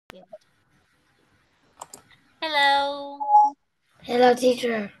Good. Hello. Hello,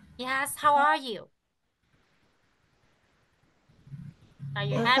 teacher. Yes, how are you? Are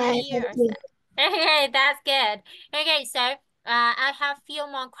you I'm fine, happy thank or you. sad? Okay, that's good. Okay, so I have few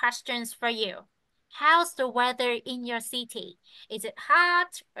more questions for you. How's the weather in your city? Is it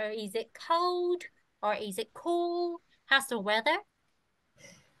hot or is it cold or is it cool? How's the weather?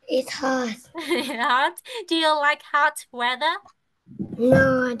 It's hot. Hot? Do you like hot weather?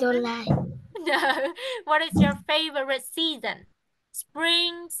 No, I don't like. No. What is your favorite season?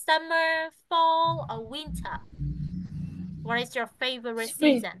 Spring, summer, fall, or winter? What is your favorite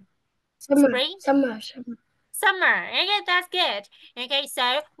Spring, season? summer, Spring? summer, summer. Summer. Okay, that's good. Okay,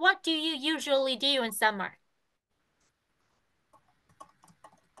 so what do you usually do in summer?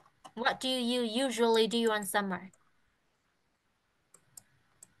 What do you usually do in summer?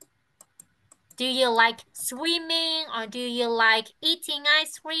 Do you like swimming or do you like eating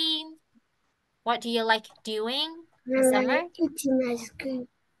ice cream? What do you like doing in I summer? like eating ice cream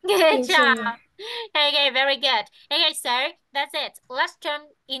Good in summer. job. Okay, very good. Okay, so that's it. Let's jump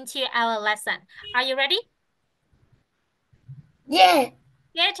into our lesson. Are you ready? Yeah,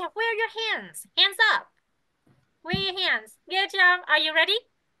 Good job. Where are your hands? Hands up. Where are your hands? Good job. Are you ready?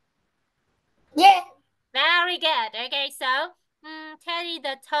 yeah. Very good. Okay, so Teddy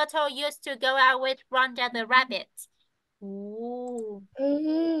the turtle used to go out with Rhonda the rabbit. Ooh,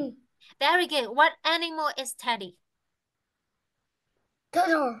 Mm-hmm. very good. What animal is Teddy?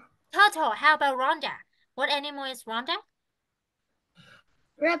 Turtle, Turtle. How about Rhonda? What animal is Rhonda?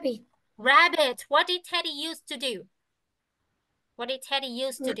 rabbit. Rabbit. What did Teddy used to do? What did Teddy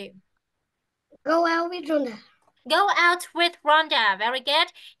used to do? Go out with Rhonda. Go out with Rhonda. Very good.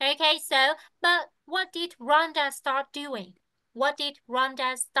 Okay, so, but what did Rhonda start doing? What did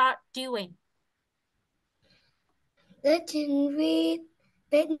Rhonda start doing? Dating with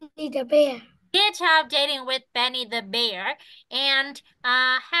Benny the bear. Good job dating with Benny the bear. And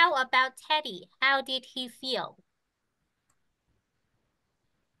how about Teddy? How did he feel?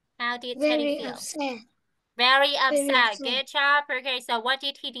 How did Teddy Very feel? upset. Very Very upset. upset. Good job. Okay, so what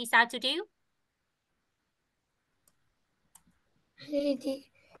did he decide to do? He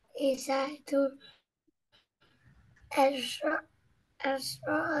decided to extra,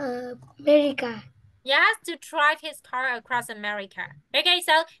 America. Yes, to drive his car across America. Okay,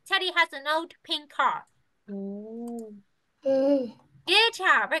 so Teddy has an old pink car. Ooh. Mm-hmm. Good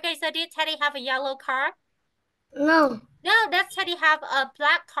job. Okay, so did Teddy have a yellow car? No, No, does Teddy have a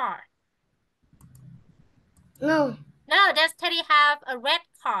black car? no, No, does Teddy have a red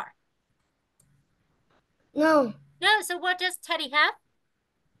car? no. No, so what does Teddy have?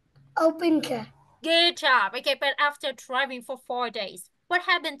 Open car. Good job. Okay, but after driving for 4 days, what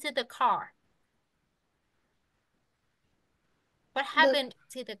happened to the car? What The happened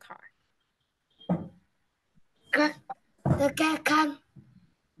to the car? car, the car come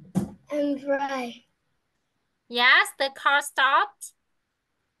and drive. Yes, the car stopped.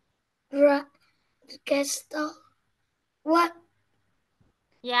 Right. Get stop. What?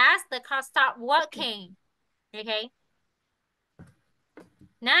 Yes, the car stopped Okay. working. Okay.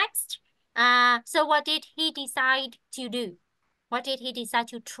 Next, so what did he decide to do? What did he decide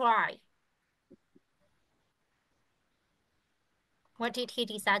to try? What did he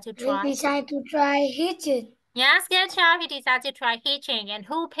decide to He try? decided to try hitching. Yes, good job. He decided to try hitching. And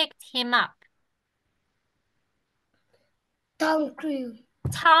who picked him up? Tom Cruise.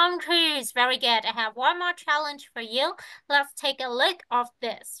 Tom Cruise. Very good. I have one more challenge for you. Let's take a look of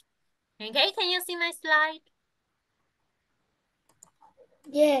this. Okay, can you see my slide?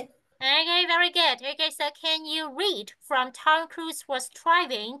 Yeah. Okay, very good. Okay, so can you read from Tom Cruise was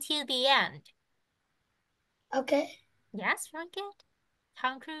driving till the end? Okay. Yes, very good.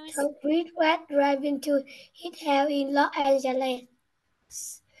 Tom Cruise. Tom Cruise was driving to his house in Los Angeles.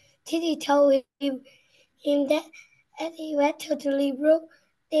 Teddy told him that he was totally broke.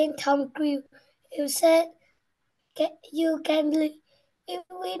 Then Tom Cruise said, "You can live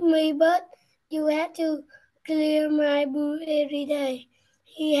with me, but you have to clear my bill every day."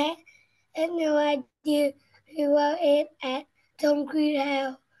 He had no idea he was at Tom Cruise's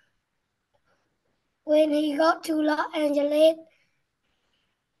house. When he got to Los Angeles,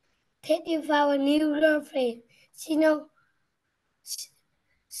 Teddy found a new girlfriend. She know,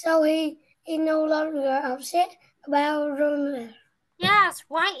 so he no longer upset about Rhonda Yes,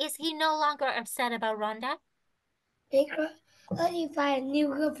 why is he no longer upset about Rhonda? because he found a new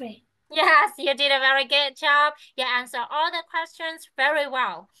girlfriend. Yes, you did a very good job. You answered all the questions very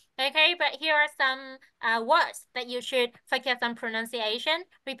well. Okay, but here are some words that you should focus on pronunciation.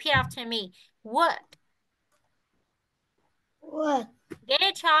 Repeat after me. Wood, What?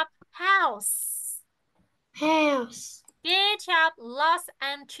 Good job. House. House. Good job. Los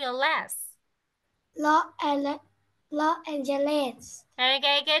Angeles. Los Angeles.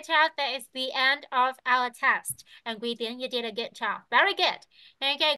 Okay, good job. That is the end of our test. And Quý Tiến, you did a good job. Very good. Okay.